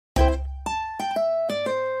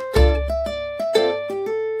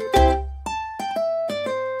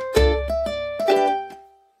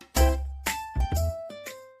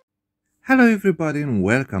Hello everybody and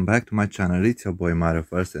welcome back to my channel. It's your boy Mario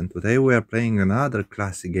First, and today we are playing another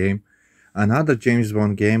classic game, another James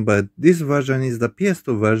Bond game, but this version is the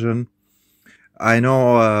PS2 version. I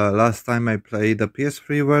know last time I played the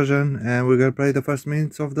PS3 version, and we're gonna play the first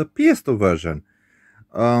minutes of the PS2 version.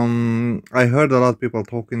 I heard a lot of people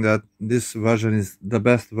talking that this version is the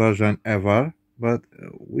best version ever, but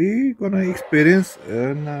we're gonna experience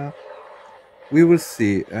and we will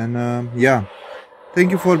see. And yeah, thank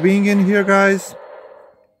you for being in here, guys.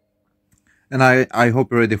 And I hope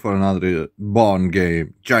you're ready for another Bond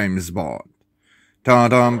game, James Bond. Dum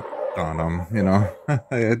dum, you know.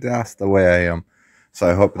 That's the way I am. So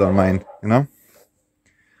I hope you don't mind, you know.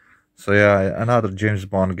 So yeah, another James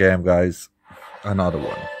Bond game, guys. Another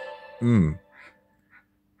one.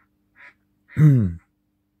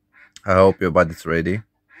 I hope your body's ready.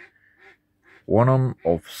 One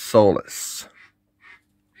of Solace.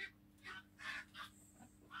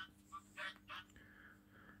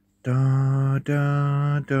 Da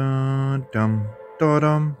da da dum da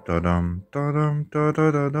dum da dum da dum da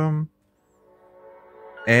da da dum.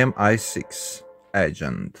 MI6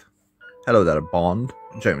 agent. Hello there, Bond.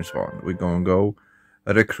 James Bond. We're gonna go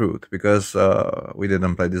recruit because we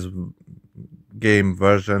didn't play this game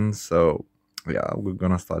version, so yeah, we're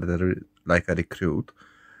gonna start like a recruit.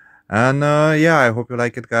 And yeah, I hope you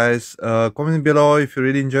like it, guys. Comment below if you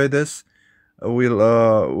really enjoy this.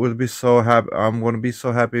 We'll be so happy. I'm gonna be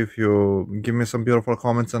so happy if you give me some beautiful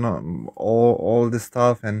comments and all this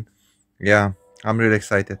stuff. And yeah, I'm really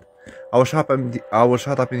excited. I will shut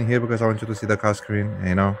up in here because I want you to see the car screen,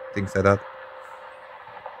 you know, things like that.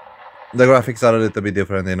 The graphics are a little bit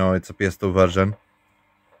different, you know, it's a PS2 version.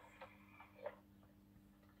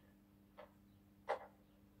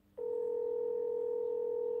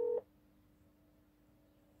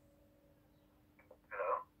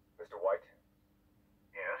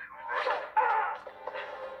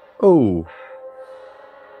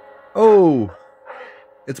 Oh,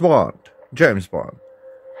 it's Bond, James Bond.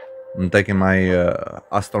 I'm taking my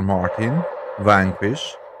Aston Martin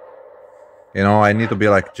Vanquish. You know, I need to be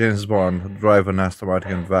like James Bond, drive an Aston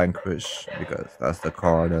Martin Vanquish, because that's the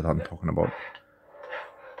car that I'm talking about.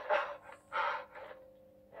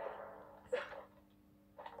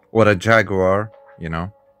 Or a Jaguar, you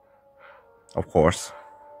know, of course.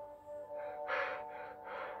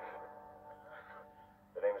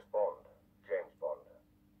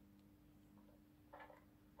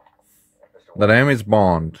 The name is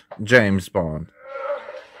Bond, James Bond.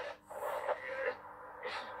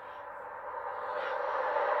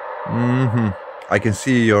 I can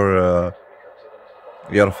see your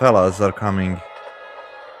fellas are coming.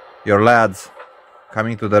 Your lads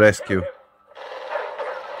coming to the rescue.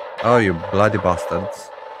 Oh, you bloody bastards.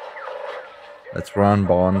 Let's run,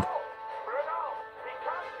 Bond.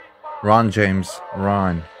 Run, James.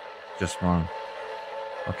 Run. Just run.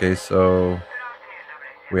 Okay, so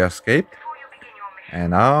we escaped.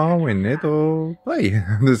 And now we need to play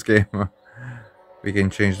this game. We can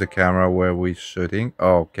change the camera where we're shooting.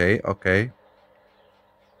 Okay.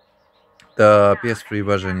 The PS3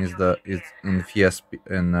 version is in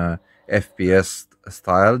FPS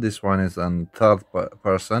style. This one is on third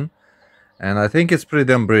person, and I think it's pretty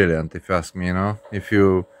damn brilliant, if you ask me. You know, if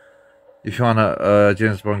you want a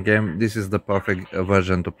James Bond game, this is the perfect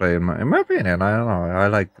version to play in my opinion. I don't know. I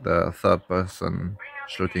like the third person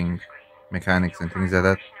shooting mechanics and things like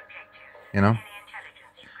that, you know.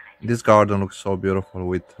 This garden looks so beautiful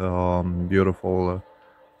with beautiful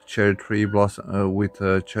cherry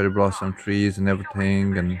blossom trees and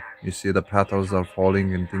everything, and you see the petals are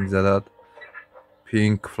falling and things like that.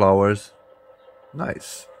 Pink flowers,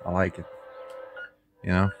 nice. I like it.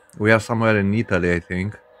 You know, we are somewhere in Italy, I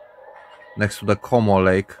think, next to the Como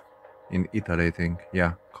Lake in Italy, I think.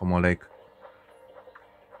 Yeah, Como Lake.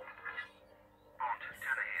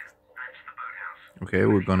 Okay,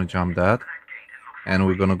 we're gonna jump that, and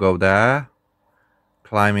we're gonna go there,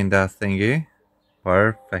 climbing that thingy.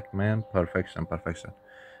 Perfect, man. Perfection.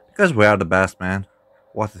 Because we are the best, man.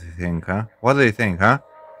 What do you think, huh? What do you think, huh?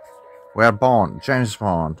 We are Bond, James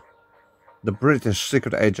Bond, the British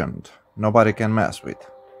secret agent. Nobody can mess with.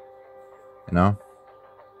 You know?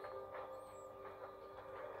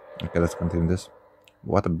 Okay, let's continue this.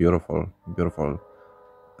 What a beautiful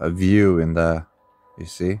view in there. You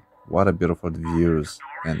see? What a beautiful views.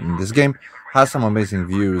 And this game has some amazing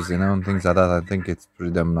views, you know, and things like that. I think it's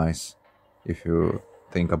pretty damn nice, if you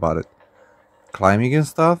think about it. Climbing and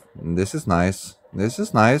stuff. This is nice. This is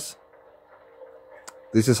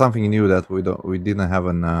something new that we didn't have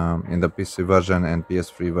in the PC version and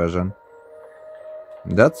PS3 version.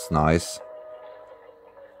 That's nice.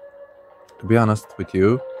 To be honest with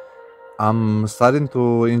you, I'm starting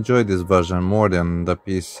to enjoy this version more than the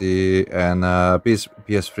PC and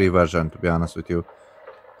PS3 version, to be honest with you.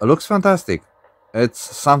 It looks fantastic. It's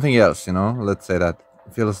something else, you know, let's say that.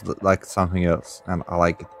 It feels like something else, and I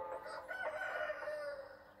like it.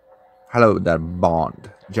 Hello there,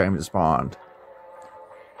 Bond. James Bond.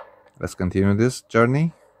 Let's continue this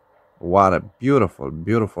journey. What a beautiful,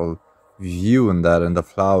 beautiful view in there, and the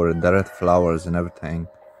flower, the red flowers and everything.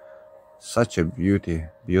 Such a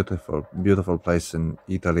beautiful, beautiful place in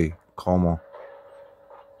Italy, Como.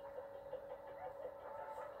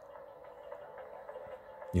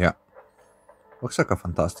 Yeah, looks like a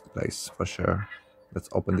fantastic place for sure. Let's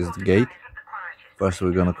open this gate. First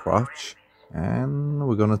we're gonna crouch, and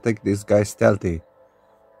we're gonna take this guy stealthy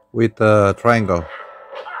with a triangle.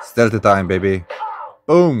 Stealthy time, baby.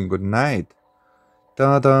 Boom, good night.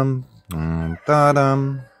 Da-dum,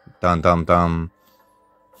 da-dum, dum-dum-dum.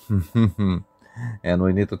 And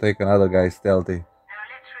we need to take another guy stealthy.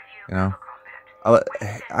 You know?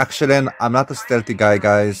 Actually, I'm not a stealthy guy,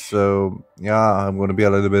 guys, so yeah, I'm gonna be a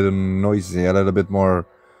little bit noisy, a little bit more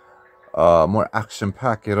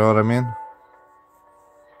action-packed, you know what I mean?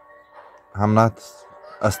 I'm not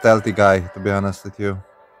a stealthy guy, to be honest with you.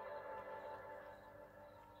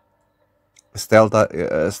 Stealthy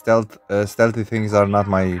things are not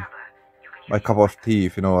my cup of tea,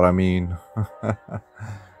 if you know what I mean.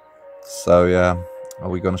 So yeah,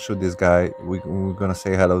 we're gonna shoot this guy. We're gonna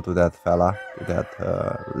say hello to that fella, to that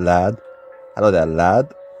lad. Hello there,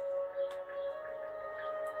 lad.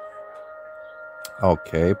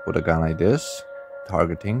 Okay, put a gun like this.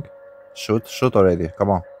 Targeting. Shoot already. Come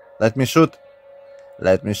on, let me shoot.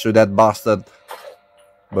 Let me shoot that bastard.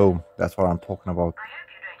 Boom. That's what I'm talking about.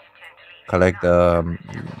 Collect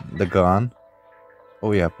the gun.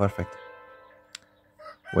 Oh yeah, perfect.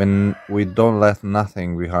 When we don't let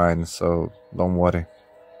nothing behind, so don't worry.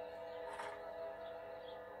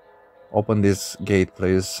 Open this gate,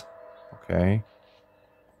 please. Okay.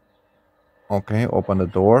 Okay, open the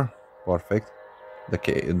door. Perfect. The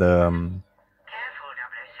gate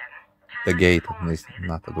is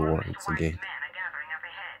not a door, it's a gate.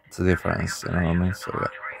 It's a difference, you know what I mean? So yeah.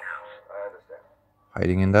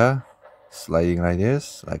 Hiding in there. Sliding like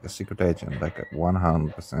this, like a secret agent, like a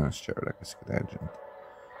 100% sure, like a secret agent.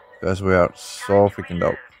 Because we are so freaking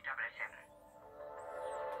dope.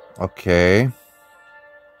 Okay.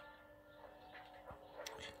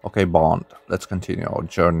 Okay, Bond. Let's continue our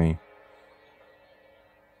journey.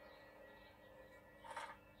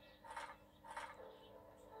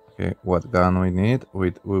 Okay, what gun we need?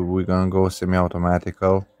 We're gonna go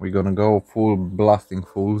semi-automatical. We're gonna go full blasting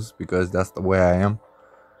fools because that's the way I am.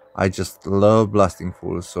 I just love blasting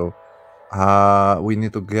fools. So we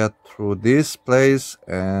need to get through this place,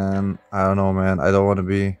 and I don't know, man. I don't want to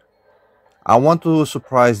be. I want to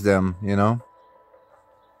surprise them, you know.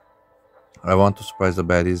 I want to surprise the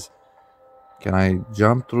baddies. Can I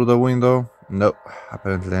jump through the window? No,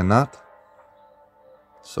 apparently not.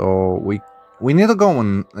 So we need to go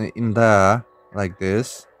in there like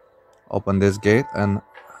this. Open this gate and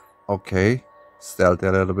okay, stealthy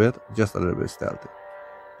a little bit, just a little bit stealthy.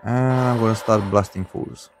 And I'm gonna start blasting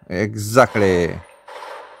fools. Exactly.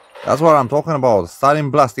 That's what I'm talking about. Starting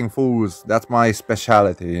blasting fools. That's my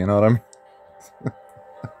specialty. You know what I mean?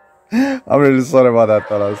 I'm really sorry about that,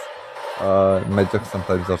 fellas. My jokes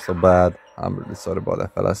sometimes are so bad. I'm really sorry about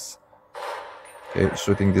that, fellas. Okay,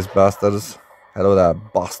 shooting these bastards. Hello there,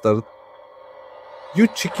 bastard. You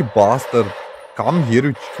cheeky bastard. Come here,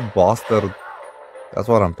 you cheeky bastard. That's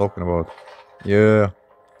what I'm talking about. Yeah.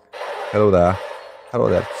 Hello there. Hello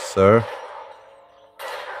there, sir.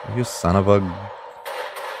 You son of a...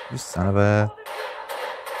 You son of a...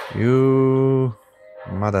 You...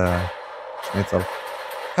 Mother... Schnitzel.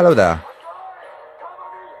 Hello there.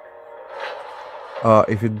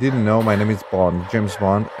 If you didn't know, my name is Bond, James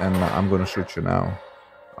Bond, and I'm gonna shoot you now.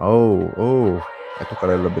 Oh, I took a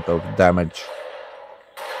little bit of damage.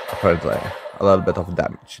 Apparently, a little bit of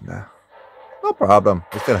damage in there. No problem,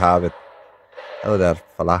 we still have it. Hello there,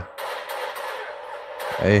 fella.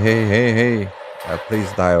 Hey.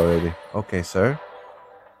 Please die already. Okay, sir.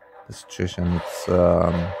 The situation is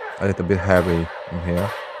a little bit heavy in here.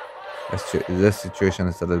 This situation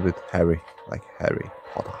is a little bit hairy, like Harry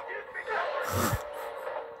Potter.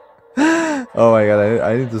 Oh my god,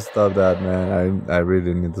 I need to stop that, man. I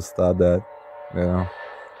really need to stop that. You know.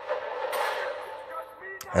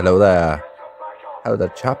 Hello there. Hello there,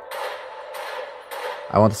 chap.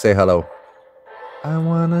 I want to say hello. I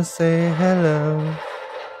wanna say hello.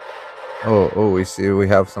 Oh, we see we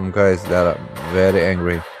have some guys that are very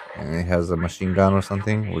angry. And he has a machine gun or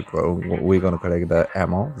something. We're gonna collect the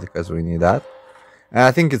ammo because we need that. And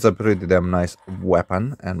I think it's a pretty damn nice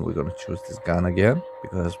weapon, and we're gonna choose this gun again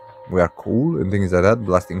because we are cool and things like that,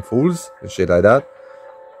 blasting fools and shit like that.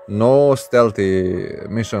 No stealthy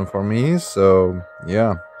mission for me, so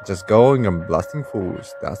yeah, just going and blasting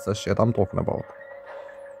fools. That's the shit I'm talking about.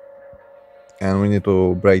 And we need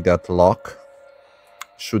to break that lock.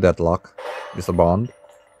 Shoot that lock, Mr. Bond.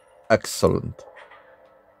 Excellent.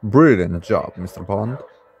 Brilliant job, Mr. Bond.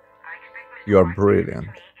 You are brilliant.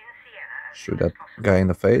 Shoot that guy in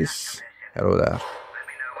the face. Hello there.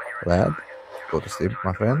 Lad, go to sleep,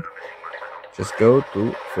 my friend. Just go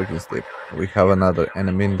to freaking sleep. We have another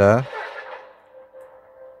enemy in there.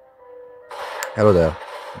 Hello there.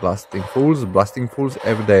 Blasting fools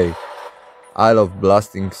every day. I love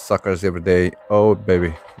blasting suckers every day. Oh,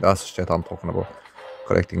 baby. That's shit I'm talking about.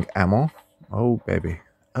 Collecting ammo. Oh, baby.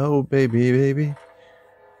 Oh, baby, baby.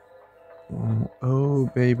 Oh,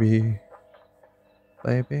 baby.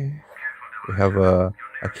 Baby. We have a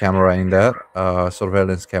camera in there. A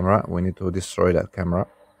surveillance camera. We need to destroy that camera.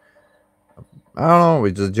 I don't know.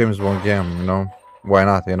 It's just James Bond game, you know. Why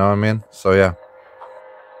not? You know what I mean? So, yeah.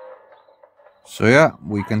 So, yeah.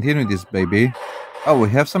 We continue this, baby. Oh, we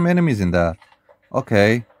have some enemies in there.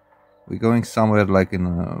 Okay. We're going somewhere like in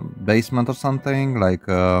a basement or something, like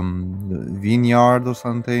vineyard or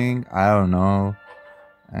something. I don't know.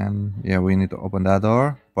 And yeah, we need to open that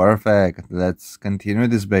door. Perfect. Let's continue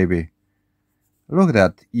this, baby. Look at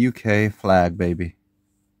that UK flag, baby.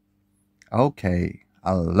 Okay,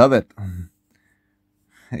 I love it.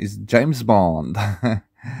 It's James Bond.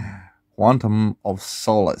 Quantum of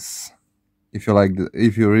Solace. If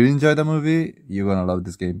you really enjoy the movie, you're gonna love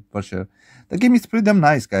this game for sure. The game is pretty damn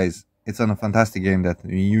nice, guys. It's a fantastic game that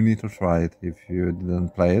you need to try it if you didn't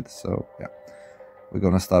play it. So yeah, we're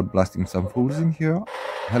gonna start blasting some fools in here.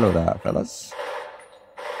 Hello there, fellas.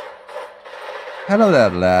 Hello there,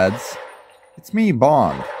 lads. It's me,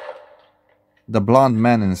 Bond. The blonde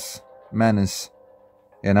menace,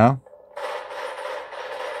 you know?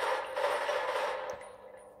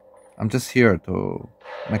 I'm just here to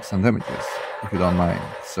make some damages, if you don't mind,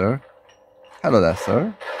 sir. Hello there,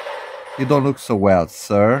 sir. You don't look so well,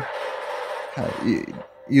 sir.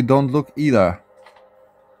 You don't look either.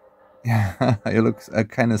 Yeah, you look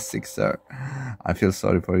kind of sick, sir. I feel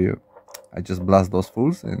sorry for you. I just blast those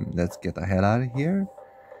fools and let's get the hell out of here.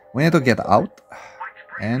 We need to get out.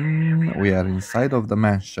 And we are inside of the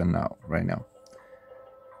mansion now, right now.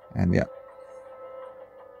 And yeah.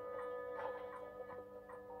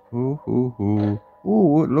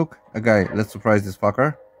 Ooh, look, a guy. Let's surprise this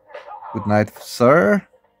fucker. Good night, sir.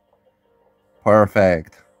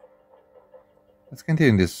 Perfect. Let's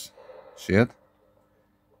continue this shit.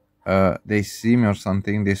 They see me or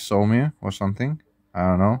something. They saw me or something. I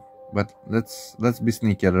don't know. But let's be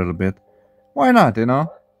sneaky a little bit. Why not, you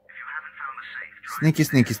know? Sneaky.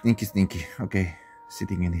 Okay,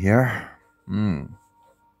 sitting in here.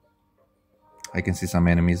 I can see some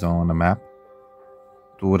enemies on the map.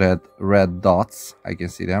 Two red dots. I can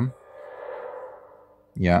see them.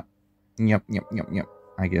 Yeah. Yep.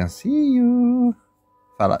 I can see you,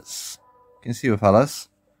 fellas. Can see you, fellas.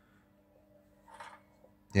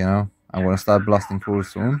 You know, I'm gonna start blasting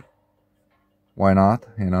fools soon. Why not?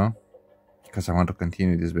 You know, because I want to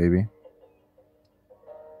continue this, baby.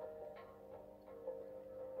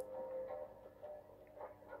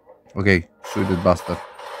 Okay, shoot it, bastard.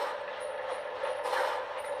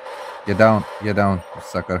 Get down, you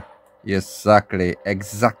sucker. Yes,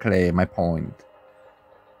 exactly my point.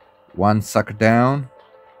 One sucker down,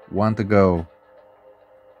 one to go.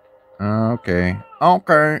 Okay.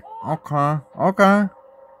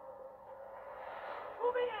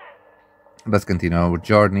 Let's continue our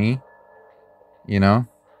journey. You know,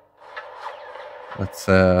 let's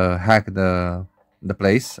hack the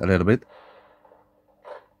place a little bit.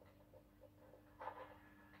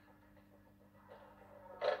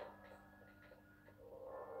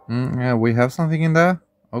 Yeah, we have something in there.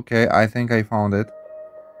 Okay, I think I found it.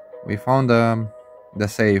 We found the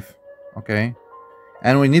safe. Okay,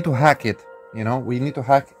 and we need to hack it. You know, we need to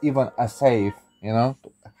hack even a safe. You know,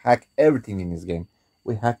 to hack everything in this game.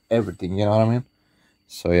 We hack everything. You know what I mean?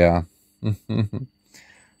 So yeah.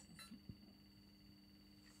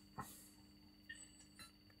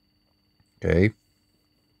 Okay.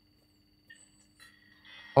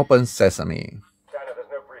 Open sesame.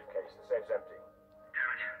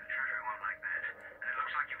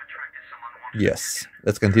 Yes,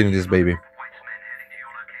 let's continue this, baby.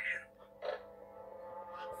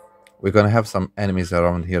 We're gonna have some enemies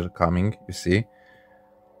around here coming, you see.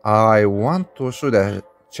 I want to shoot a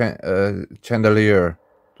chandelier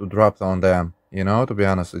to drop on them, you know, to be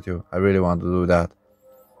honest with you. I really want to do that.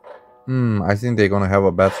 I think they're gonna have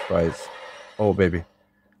a bad surprise. Oh, baby.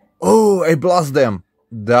 Oh, I blast them.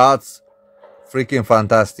 That's freaking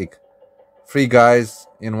fantastic. 3 guys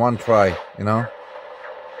in 1 try, you know?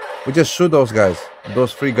 We just shoot those guys.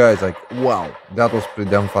 Those 3 guys, like, wow. That was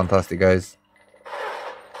pretty damn fantastic, guys.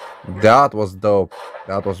 That was dope.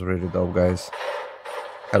 That was really dope, guys.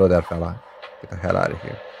 Hello there, fella. Get the hell out of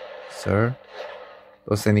here. Sir?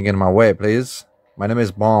 Don't standing in my way, please. My name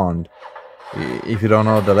is Bond. If you don't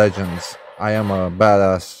know the legends, I am a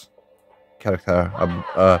badass character.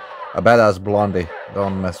 A badass blondie.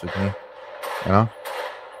 Don't mess with me. You know?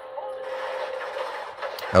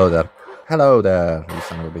 Hello there. Hello there, you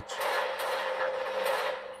son of a bitch.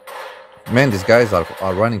 Man, these guys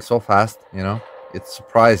are running so fast, you know? It's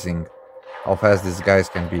surprising how fast these guys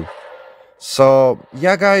can be. So,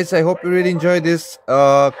 yeah, guys, I hope you really enjoyed this.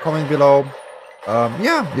 Comment below.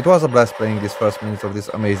 Yeah, it was a blast playing these first minutes of this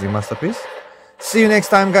amazing masterpiece. See you next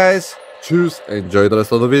time, guys. Cheers. Enjoy the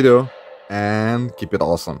rest of the video. And keep it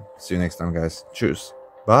awesome. See you next time, guys. Cheers.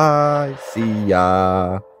 Bye. See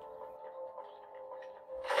ya.